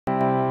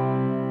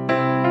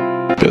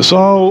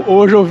Pessoal,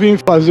 hoje eu vim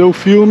fazer o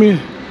filme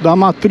da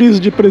matriz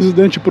de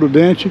Presidente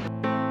Prudente,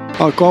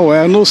 a qual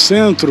é no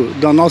centro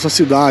da nossa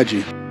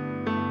cidade.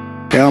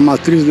 É a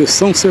matriz de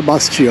São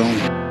Sebastião.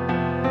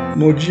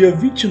 No dia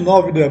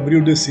 29 de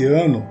abril desse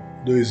ano,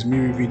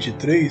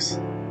 2023,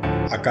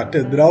 a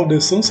Catedral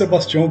de São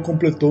Sebastião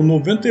completou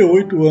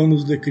 98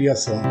 anos de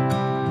criação.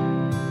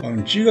 A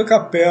antiga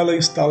capela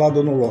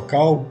instalada no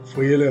local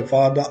foi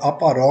elevada à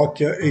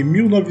paróquia em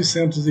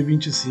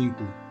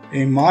 1925.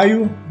 Em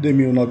maio de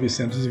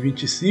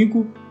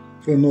 1925,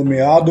 foi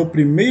nomeado o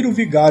primeiro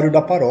vigário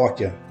da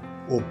paróquia,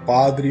 o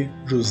padre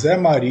José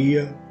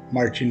Maria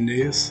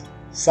Martinez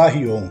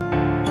Sarrion.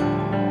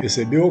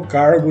 Recebeu o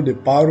cargo de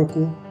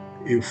pároco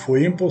e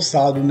foi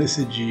empossado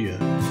nesse dia.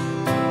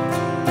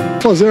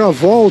 Vou fazer a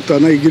volta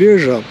na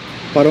igreja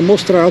para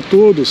mostrar a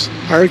todos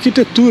a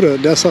arquitetura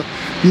dessa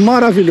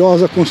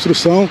maravilhosa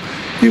construção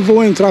e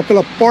vou entrar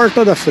pela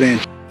porta da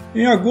frente.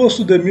 Em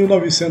agosto de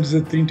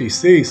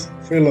 1936,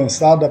 foi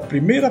lançada a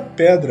primeira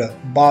pedra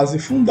base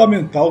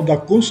fundamental da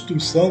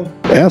construção.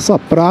 Essa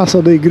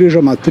praça da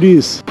Igreja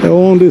Matriz é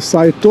onde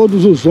saem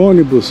todos os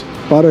ônibus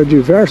para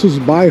diversos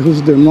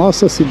bairros de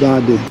nossa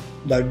cidade.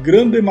 Da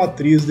grande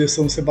matriz de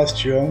São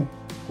Sebastião,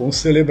 com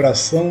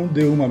celebração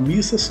de uma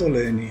missa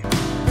solene.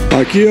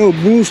 Aqui é o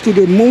busto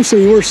de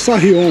Monsenhor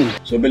Sarrion.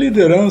 Sob a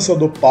liderança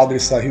do padre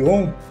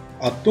Sarrion,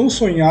 a tão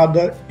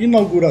sonhada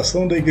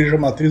inauguração da Igreja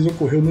Matriz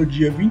ocorreu no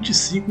dia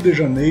 25 de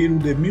janeiro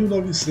de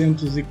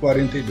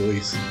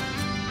 1942.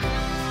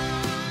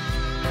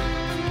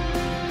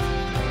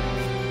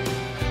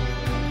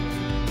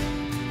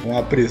 Com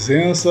a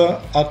presença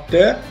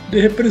até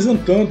de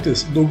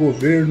representantes do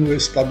governo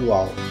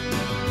estadual.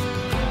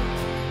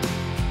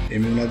 Em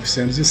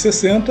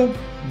 1960,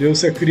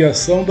 deu-se a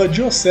criação da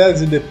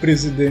Diocese de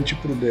Presidente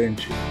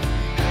Prudente,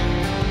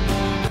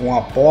 com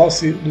a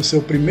posse do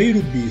seu primeiro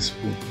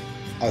bispo.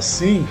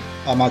 Assim,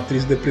 a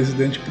matriz de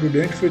Presidente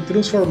Prudente foi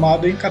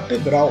transformada em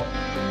catedral.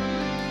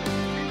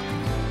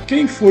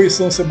 Quem foi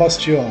São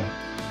Sebastião?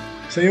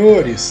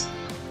 Senhores,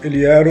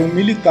 ele era um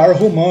militar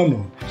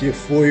romano que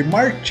foi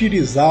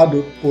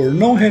martirizado por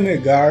não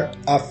renegar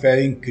a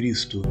fé em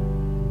Cristo.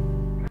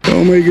 É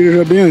uma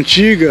igreja bem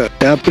antiga,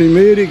 é a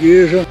primeira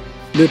igreja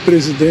de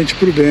Presidente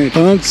Prudente.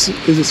 Antes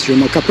existia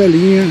uma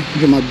capelinha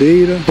de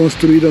madeira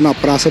construída na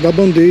Praça da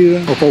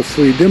Bandeira, a qual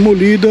foi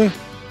demolida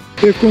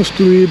e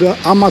construída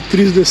a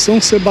matriz de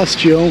São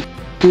Sebastião,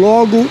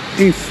 logo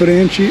em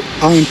frente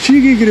à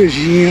antiga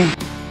igrejinha.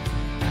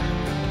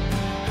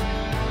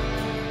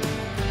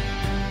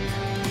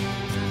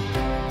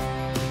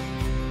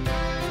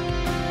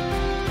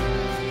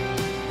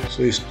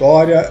 Sua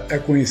história é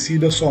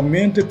conhecida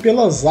somente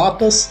pelas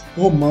atas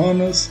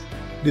romanas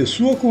de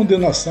sua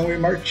condenação e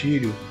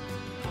martírio.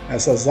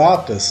 Essas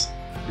atas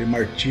de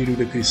martírio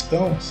de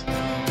cristãos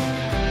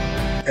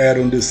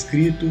eram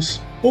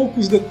descritos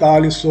poucos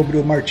detalhes sobre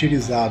o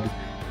martirizado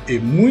e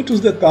muitos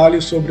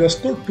detalhes sobre as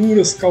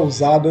torturas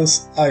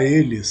causadas a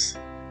eles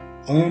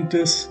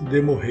antes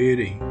de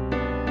morrerem.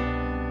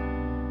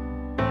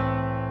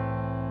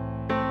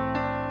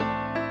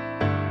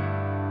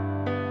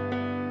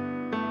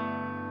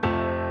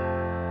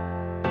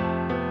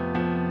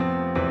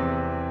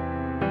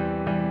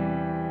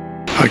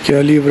 Aqui é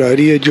a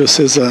livraria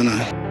diocesana.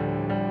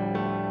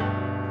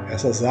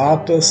 Essas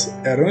atas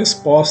eram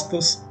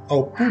expostas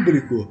ao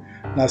público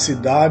nas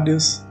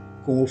cidades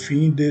com o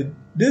fim de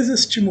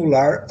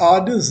desestimular a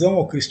adesão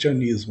ao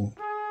cristianismo.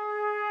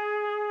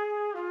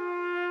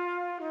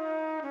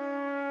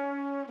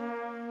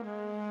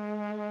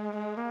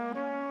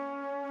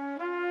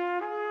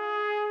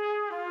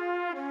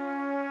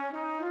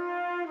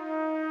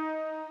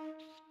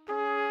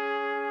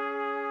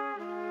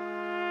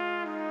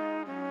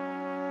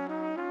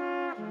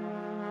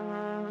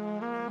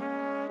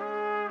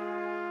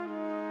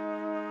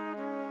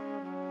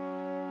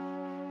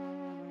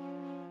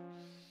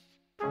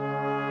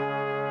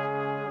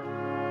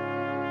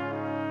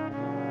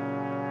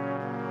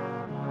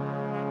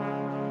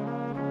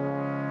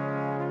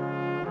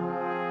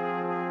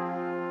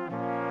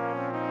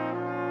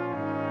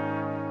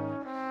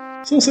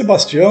 São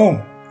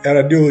Sebastião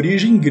era de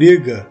origem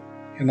grega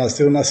e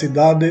nasceu na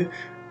cidade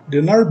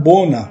de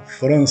Narbona,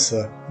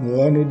 França, no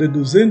ano de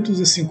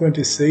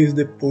 256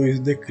 depois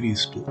de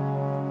Cristo.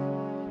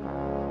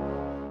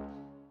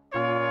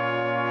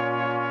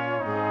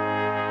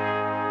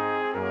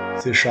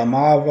 Se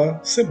chamava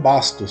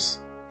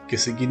Sebastos, que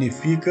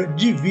significa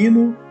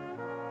divino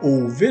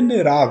ou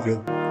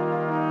venerável.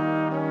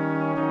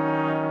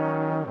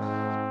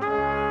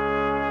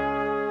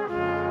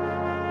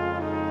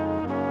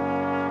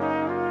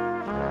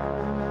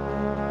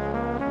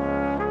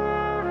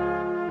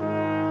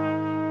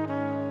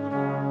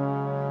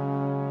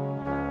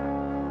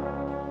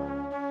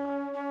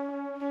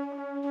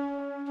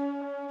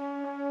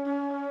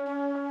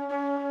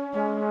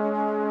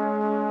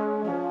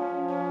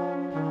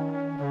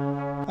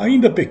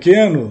 Ainda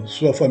pequeno,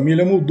 sua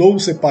família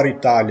mudou-se para a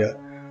Itália,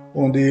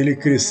 onde ele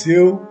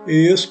cresceu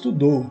e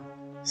estudou.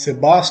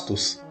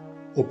 Sebastos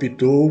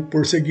optou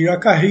por seguir a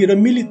carreira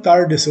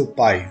militar de seu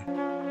pai.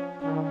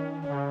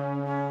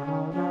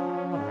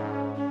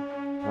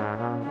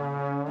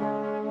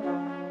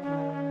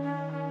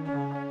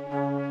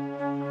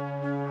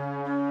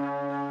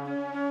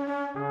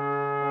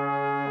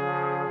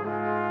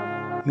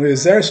 No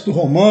exército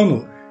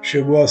romano,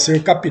 chegou a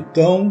ser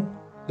capitão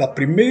da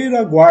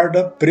primeira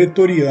guarda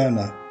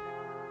pretoriana.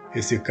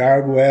 Esse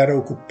cargo era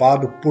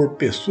ocupado por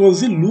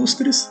pessoas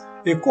ilustres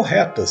e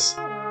corretas.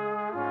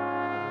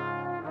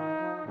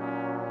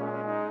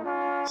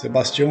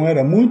 Sebastião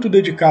era muito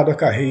dedicado à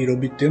carreira,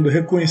 obtendo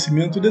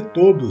reconhecimento de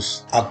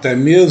todos, até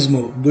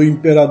mesmo do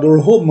imperador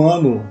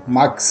romano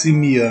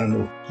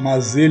Maximiano.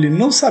 Mas ele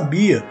não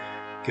sabia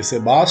que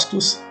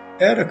Sebastos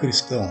era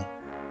cristão.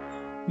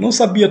 Não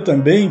sabia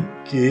também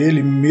que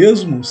ele,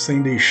 mesmo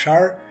sem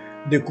deixar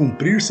de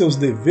cumprir seus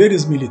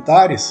deveres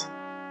militares,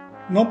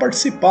 não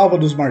participava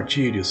dos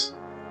martírios.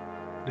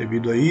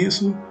 Devido a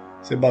isso,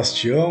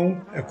 Sebastião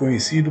é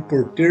conhecido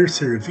por ter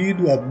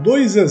servido a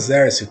 2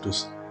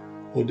 exércitos,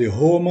 o de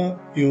Roma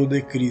e o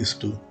de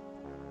Cristo.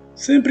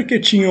 Sempre que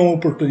tinham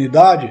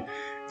oportunidade,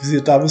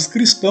 visitava os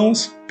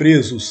cristãos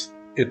presos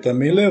e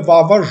também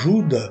levava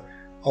ajuda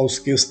aos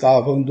que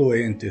estavam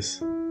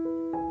doentes.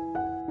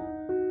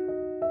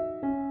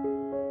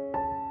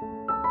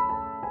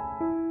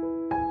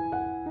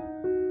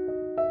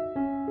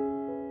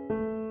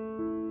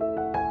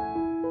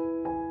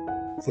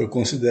 Foi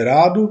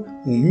considerado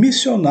um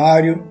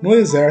missionário no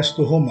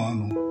exército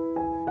romano.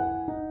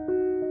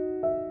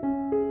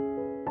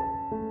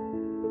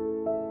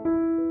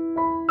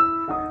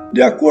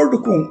 De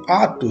acordo com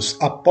atos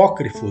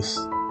apócrifos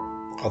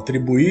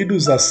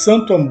atribuídos a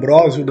Santo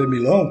Ambrósio de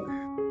Milão,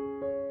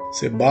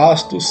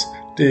 Sebastos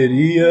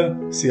teria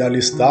se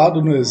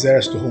alistado no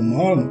exército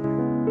romano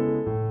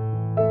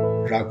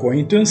já com a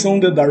intenção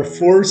de dar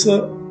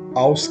força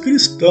aos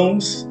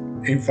cristãos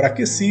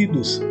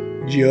enfraquecidos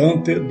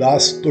diante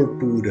das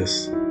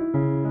torturas.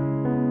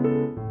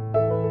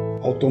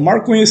 Ao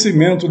tomar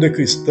conhecimento de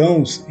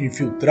cristãos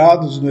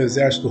infiltrados no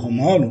exército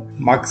romano,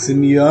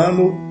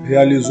 Maximiano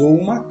realizou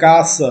uma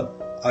caça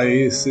a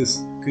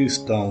esses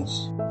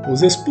cristãos,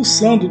 os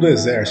expulsando do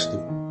exército.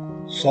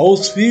 Só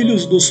os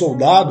filhos dos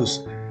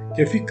soldados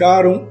que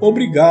ficaram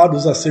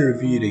obrigados a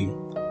servirem.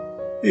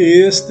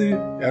 E este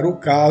era o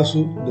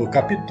caso do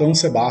capitão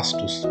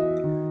Sebastos.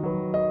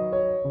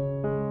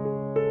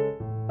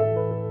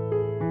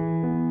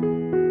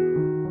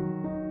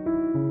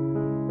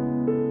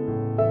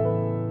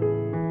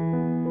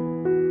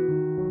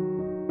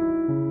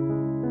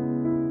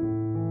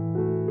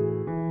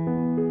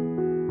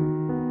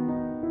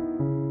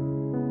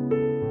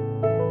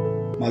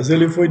 Mas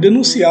ele foi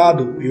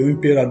denunciado e o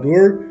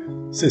imperador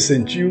se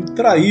sentiu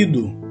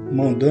traído,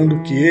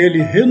 mandando que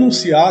ele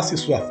renunciasse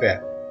sua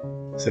fé.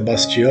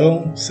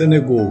 Sebastião se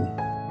negou.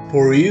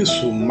 Por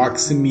isso,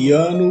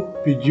 Maximiano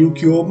pediu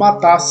que o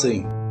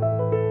matassem,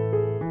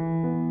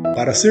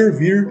 para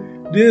servir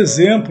de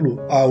exemplo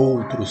a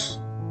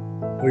outros.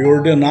 Foi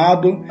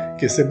ordenado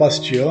que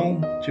Sebastião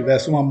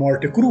tivesse uma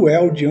morte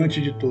cruel diante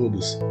de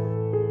todos.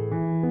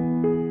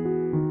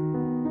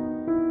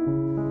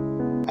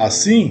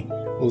 Assim,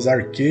 os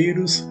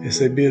arqueiros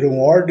receberam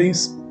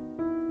ordens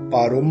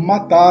para o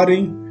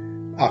matarem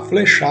a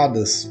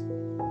flechadas.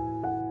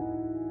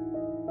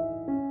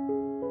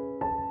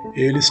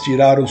 Eles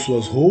tiraram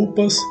suas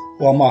roupas,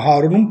 o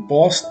amarraram num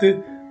poste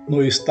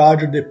no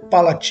estádio de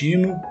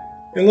Palatino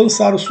e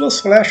lançaram suas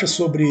flechas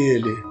sobre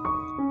ele.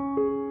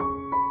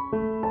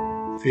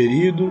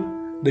 Ferido,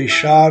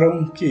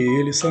 deixaram que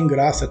ele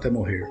sangrasse até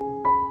morrer.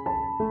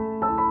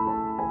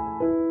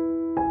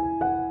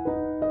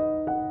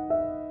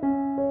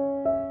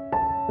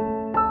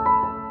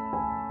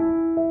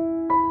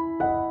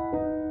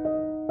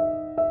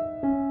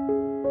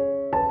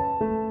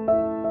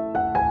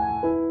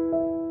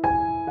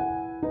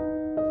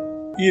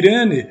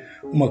 Irene,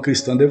 uma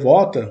cristã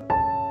devota,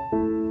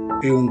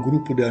 e um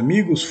grupo de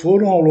amigos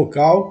foram ao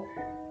local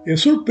e,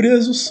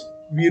 surpresos,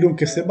 viram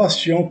que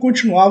Sebastião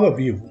continuava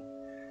vivo.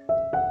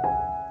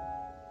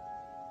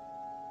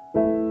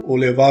 O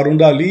levaram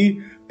dali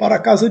para a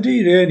casa de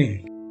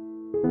Irene,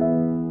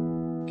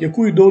 que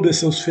cuidou de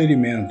seus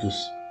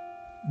ferimentos.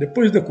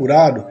 Depois de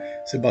curado,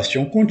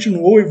 Sebastião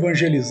continuou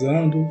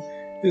evangelizando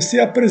e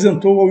se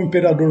apresentou ao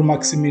imperador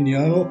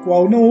Maximiano, o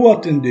qual não o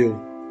atendeu.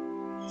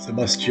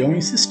 Sebastião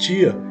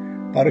insistia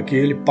para que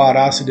ele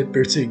parasse de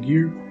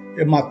perseguir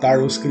e matar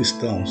os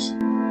cristãos.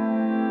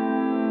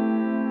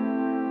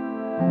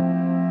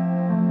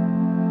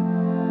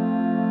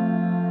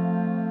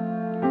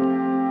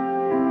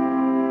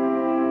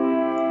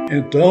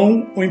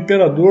 Então o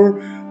imperador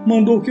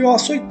mandou que o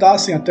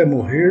açoitassem até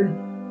morrer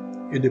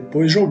e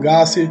depois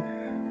jogasse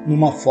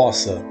numa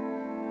fossa,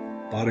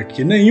 para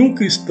que nenhum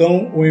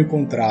cristão o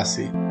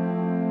encontrasse.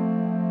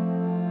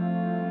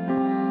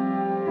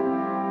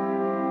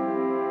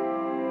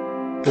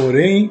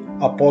 Porém,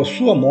 após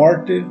sua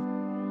morte,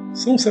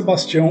 São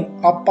Sebastião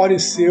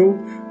apareceu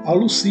a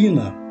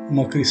Lucina,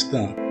 uma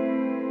cristã,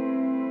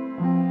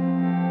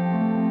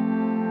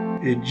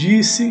 e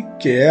disse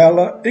que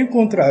ela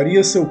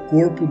encontraria seu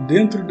corpo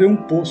dentro de um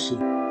poço.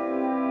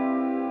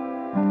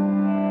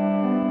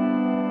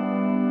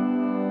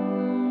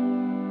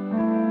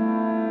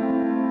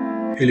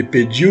 Ele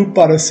pediu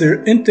para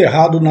ser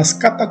enterrado nas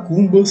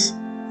catacumbas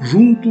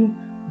junto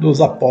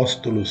dos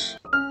apóstolos.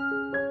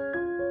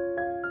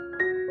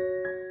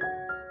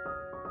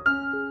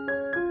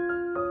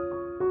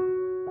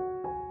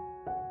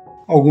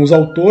 Alguns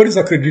autores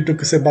acreditam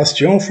que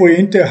Sebastião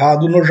foi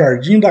enterrado no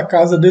jardim da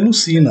casa de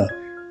Lucina,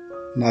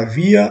 na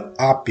Via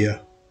Ápia,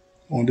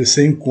 onde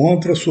se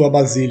encontra sua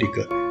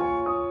basílica.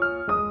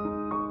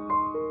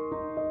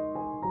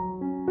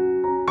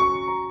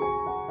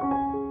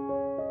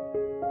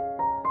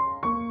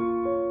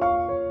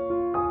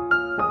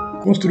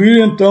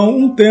 Construíram então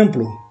um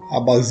templo, a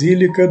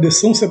Basílica de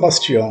São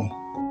Sebastião.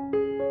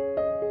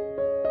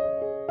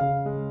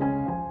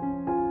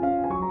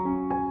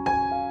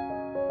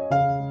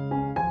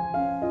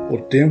 O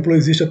templo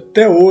existe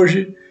até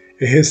hoje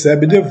e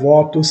recebe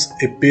devotos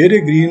e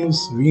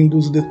peregrinos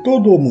vindos de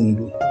todo o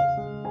mundo.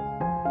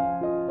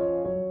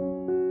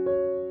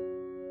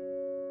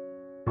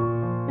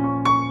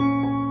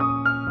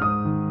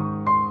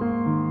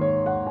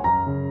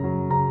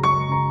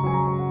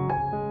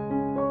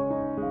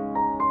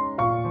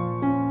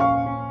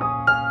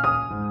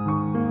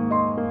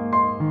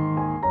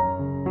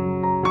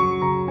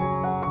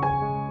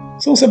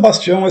 São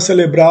Sebastião é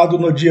celebrado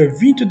no dia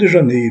 20 de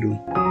janeiro.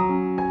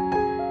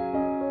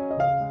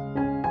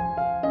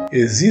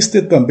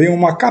 Existe também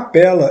uma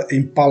capela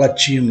em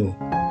Palatino,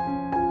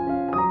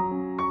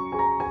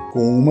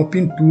 com uma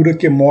pintura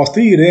que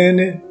mostra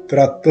Irene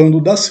tratando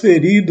das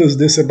feridas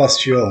de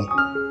Sebastião.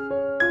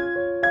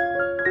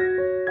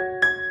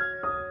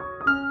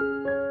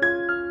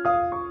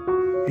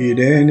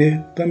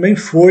 Irene também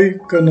foi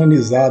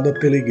canonizada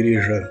pela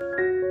Igreja.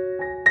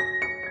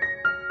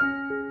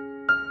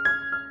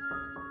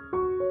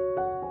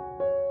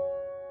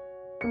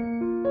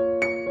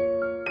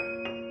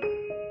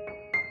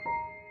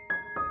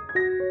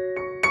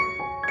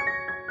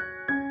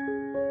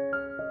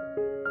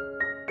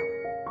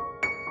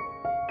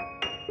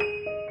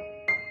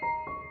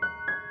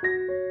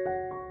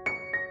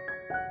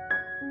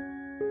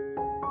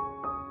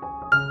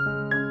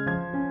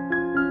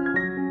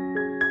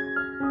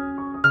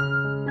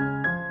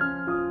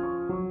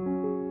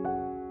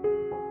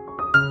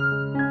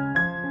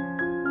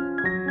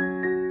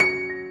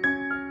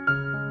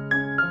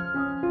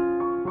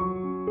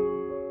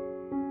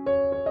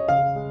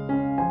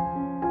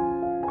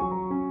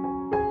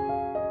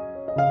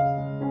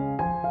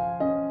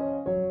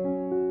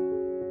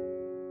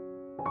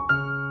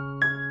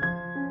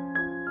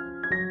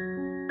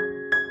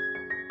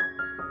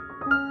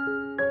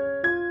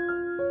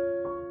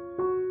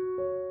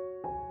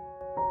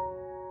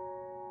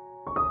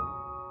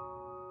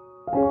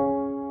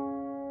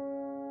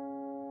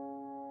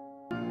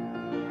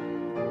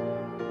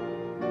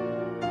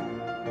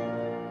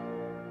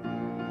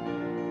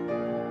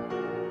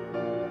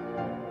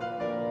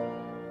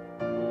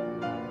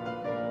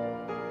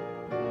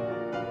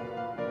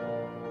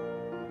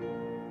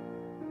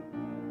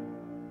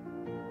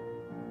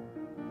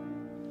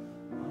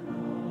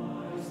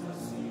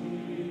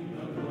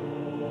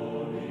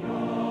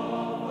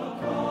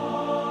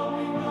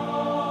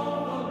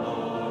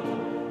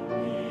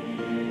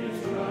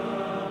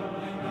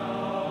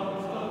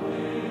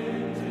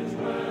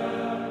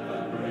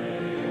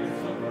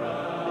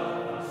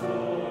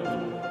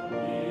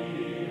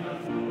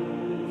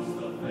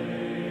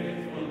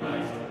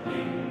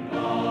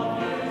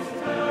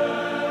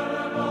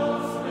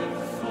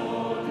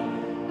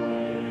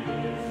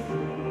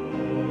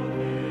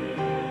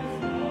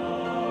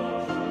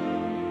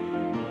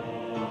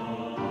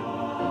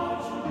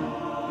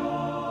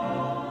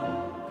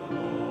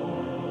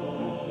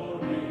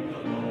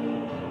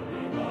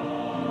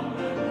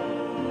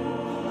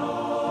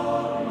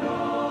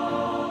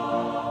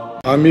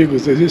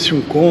 Amigos, existe um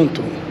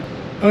conto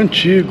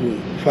antigo,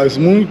 faz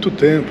muito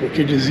tempo,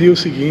 que dizia o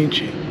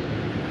seguinte: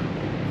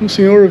 um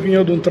senhor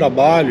vinha de um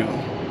trabalho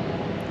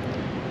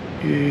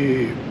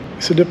e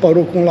se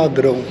deparou com um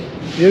ladrão.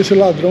 E esse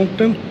ladrão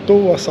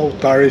tentou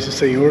assaltar esse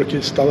senhor que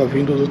estava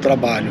vindo do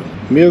trabalho.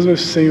 Mesmo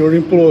esse senhor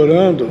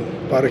implorando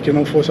para que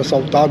não fosse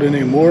assaltado e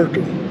nem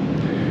morto,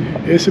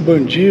 esse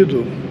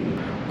bandido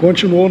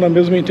continuou na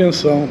mesma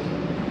intenção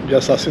de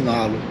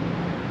assassiná-lo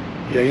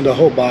e ainda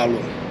roubá-lo.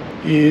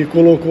 E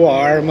colocou a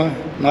arma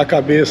na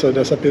cabeça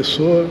dessa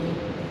pessoa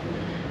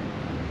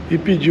e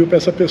pediu para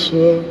essa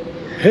pessoa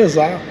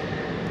rezar.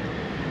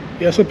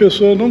 E essa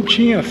pessoa não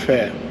tinha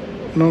fé,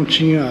 não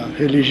tinha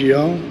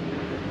religião,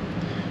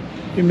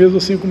 e mesmo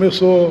assim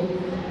começou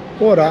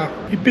a orar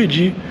e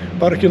pedir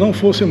para que não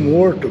fosse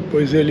morto,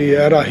 pois ele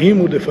era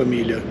arrimo de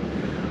família,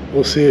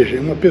 ou seja,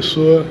 uma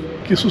pessoa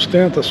que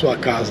sustenta a sua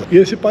casa. E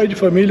esse pai de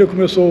família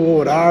começou a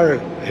orar,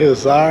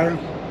 rezar,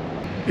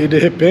 e de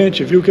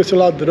repente viu que esse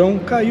ladrão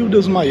caiu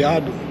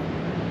desmaiado.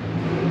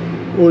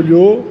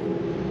 Olhou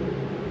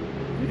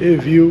e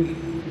viu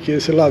que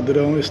esse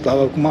ladrão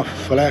estava com uma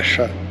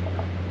flecha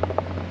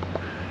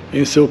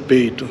em seu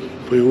peito.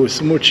 Foi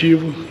esse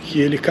motivo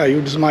que ele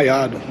caiu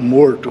desmaiado,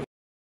 morto.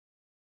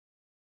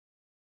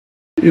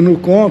 E no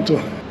conto,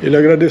 ele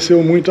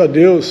agradeceu muito a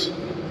Deus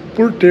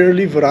por ter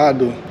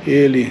livrado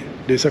ele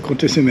desse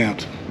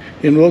acontecimento.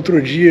 E no outro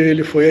dia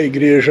ele foi à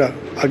igreja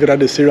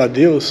agradecer a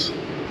Deus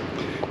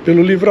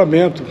pelo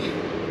livramento,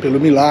 pelo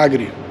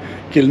milagre,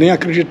 que ele nem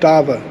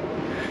acreditava.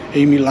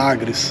 em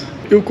milagres.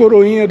 E o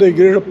coroinha da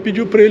igreja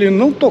pediu para ele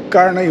não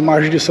tocar na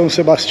imagem de São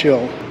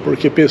Sebastião,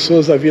 porque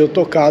pessoas haviam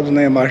tocado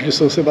na imagem de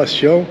São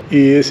Sebastião e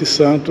esse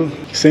santo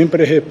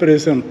sempre é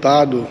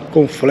representado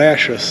com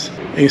flechas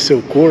em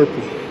seu corpo.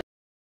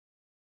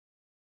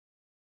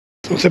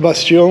 São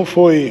Sebastião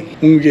foi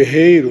um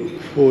guerreiro,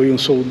 foi um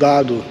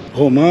soldado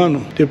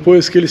romano.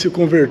 Depois que ele se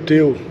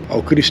converteu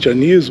ao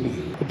cristianismo,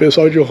 o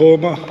pessoal de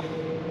Roma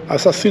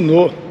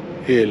assassinou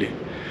ele.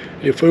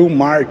 Ele foi um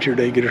mártir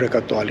da Igreja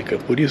Católica,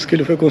 por isso que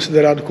ele foi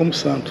considerado como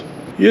santo.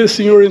 E esse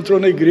senhor entrou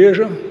na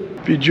igreja,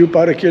 pediu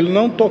para que ele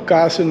não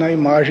tocasse na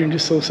imagem de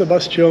São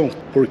Sebastião,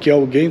 porque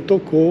alguém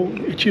tocou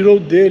e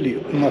tirou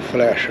dele uma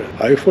flecha.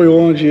 Aí foi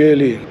onde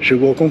ele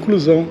chegou à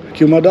conclusão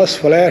que uma das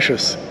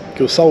flechas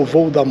que o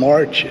salvou da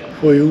morte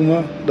foi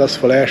uma das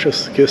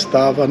flechas que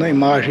estava na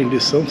imagem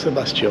de São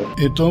Sebastião.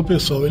 Então,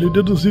 pessoal, ele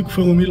deduziu que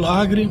foi um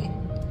milagre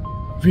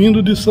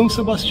vindo de São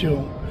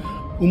Sebastião.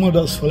 Uma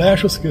das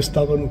flechas que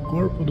estava no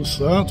corpo do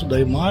santo, da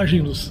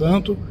imagem do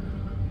santo,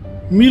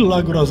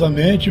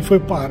 milagrosamente foi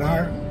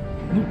parar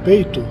no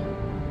peito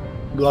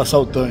do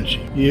assaltante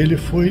e ele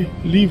foi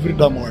livre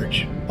da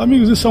morte.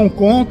 Amigos, isso é um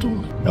conto,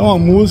 é uma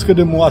música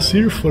de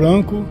Moacir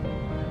Franco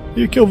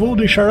e que eu vou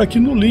deixar aqui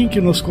no link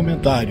nos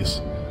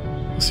comentários.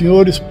 Os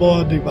senhores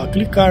podem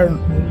clicar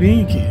no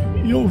link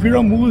e ouvir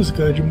a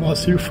música de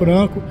Moacir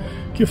Franco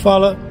que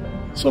fala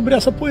sobre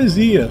essa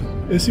poesia,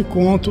 esse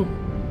conto,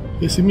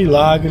 esse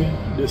milagre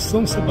de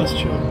São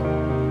Sebastião.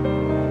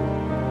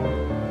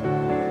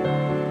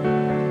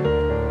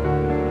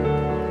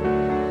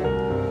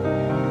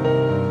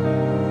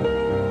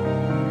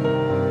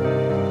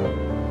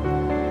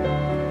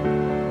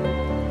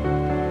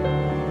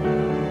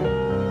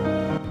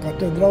 A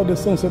Catedral de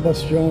São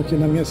Sebastião, aqui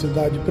na minha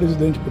cidade,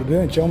 Presidente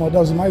Prudente, é uma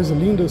das mais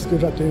lindas que eu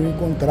já tenho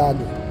encontrado.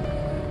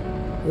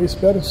 Eu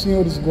espero que os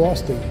senhores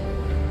gostem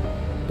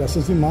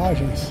dessas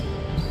imagens.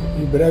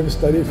 Em breve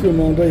estarei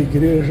filmando a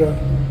igreja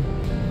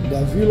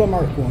da Vila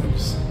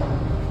Marcondes.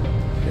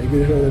 A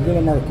igreja da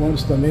Vila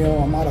Marcondes também é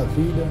uma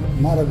maravilha,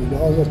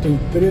 maravilhosa. Tem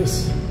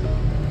 3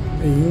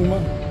 em uma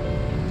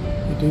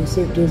e tenho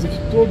certeza que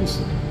todos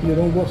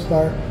irão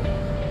gostar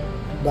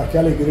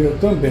daquela igreja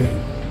também.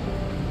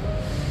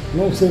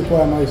 Não sei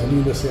qual é a mais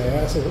linda, se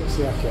é essa ou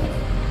se é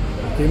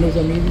aquela. Ok, meus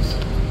amigos?